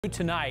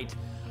Tonight,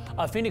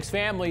 a Phoenix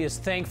family is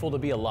thankful to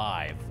be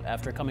alive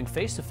after coming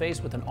face to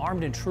face with an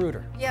armed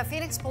intruder. Yeah,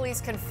 Phoenix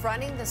police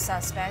confronting the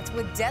suspect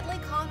with deadly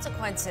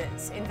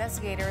consequences.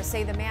 Investigators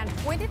say the man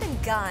pointed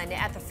a gun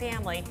at the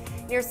family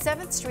near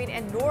 7th Street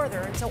and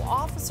Northern, so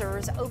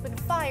officers opened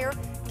fire,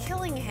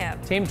 killing him.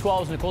 Team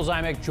 12's Nicole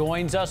Zymek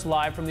joins us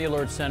live from the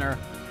Alert Center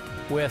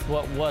with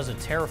what was a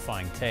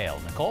terrifying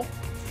tale. Nicole?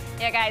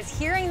 Yeah, guys,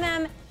 hearing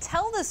them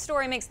tell the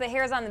story makes the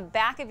hairs on the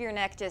back of your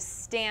neck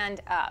just stand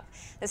up.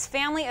 This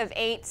family of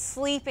 8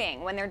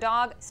 sleeping when their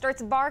dog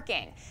starts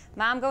barking.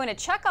 Mom going to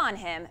check on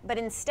him, but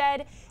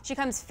instead she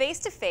comes face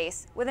to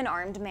face with an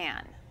armed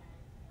man.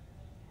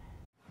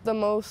 The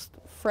most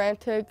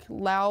frantic,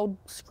 loud,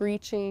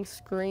 screeching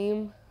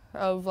scream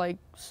of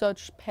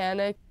such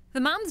panic. The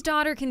mom's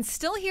daughter can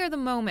still hear the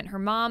moment her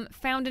mom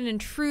found an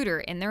intruder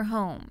in their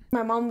home.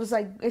 My mom was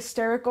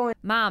hysterical.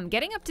 Mom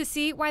getting up to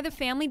see why the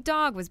family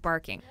dog was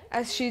barking.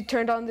 As she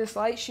turned on this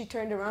light, she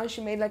turned around.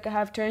 She made a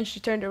half turn. She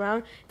turned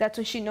around. That's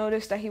when she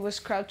noticed that he was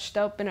crouched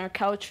up in our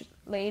couch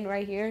laying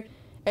right here.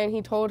 And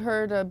he told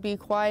her to be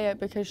quiet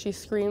because she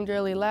screamed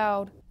really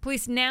loud.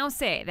 Police now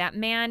say that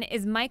man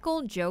is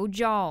Michael Joe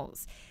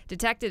Jawls.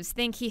 Detectives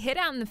think he hid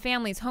out in the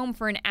family's home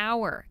for an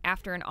hour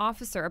after an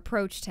officer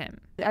approached him.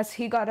 As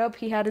he got up,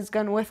 he had his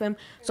gun with him,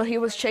 so he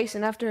was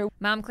chasing after her.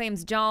 Mom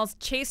claims Jawls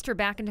chased her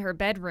back into her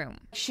bedroom.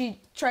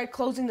 She tried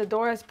closing the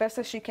door as best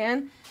as she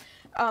can.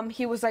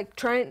 He was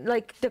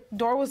the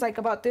door was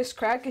about this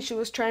crack, and she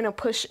was trying to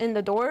push in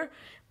the door,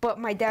 but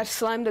my dad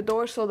slammed the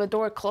door, so the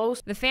door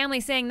closed. The family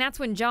saying that's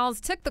when Jawls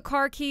took the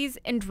car keys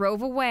and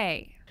drove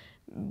away.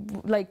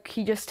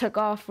 He just took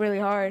off really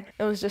hard.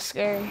 It was just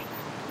scary.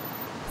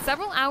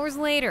 Several hours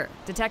later,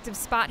 detectives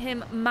spot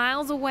him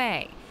miles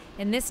away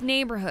in this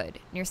neighborhood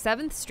near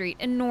 7th Street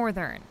and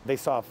Northern. They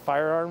saw a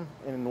firearm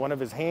in one of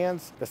his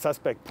hands. The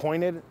suspect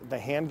pointed the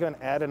handgun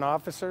at an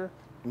officer.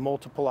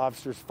 Multiple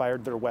officers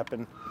fired their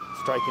weapon,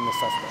 striking the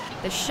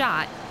suspect. The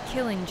shot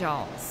killing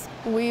Jawls.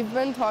 We've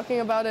been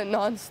talking about it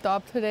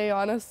nonstop today,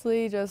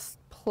 honestly, just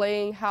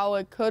playing how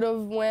it could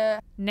have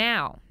went.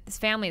 Now, this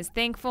family is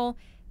thankful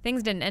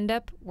things didn't end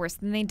up worse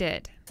than they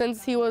did.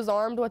 Since he was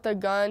armed with a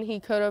gun, he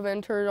could have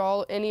entered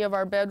any of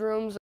our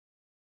bedrooms.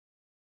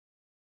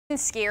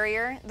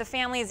 Scarier, the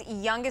family's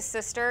youngest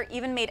sister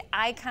even made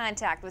eye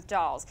contact with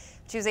Jawls.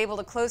 She was able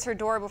to close her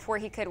door before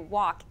he could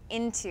walk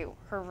into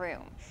her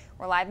room.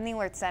 We're live in the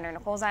Alert Center.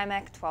 Nicole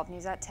Zymek, 12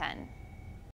 News at 10.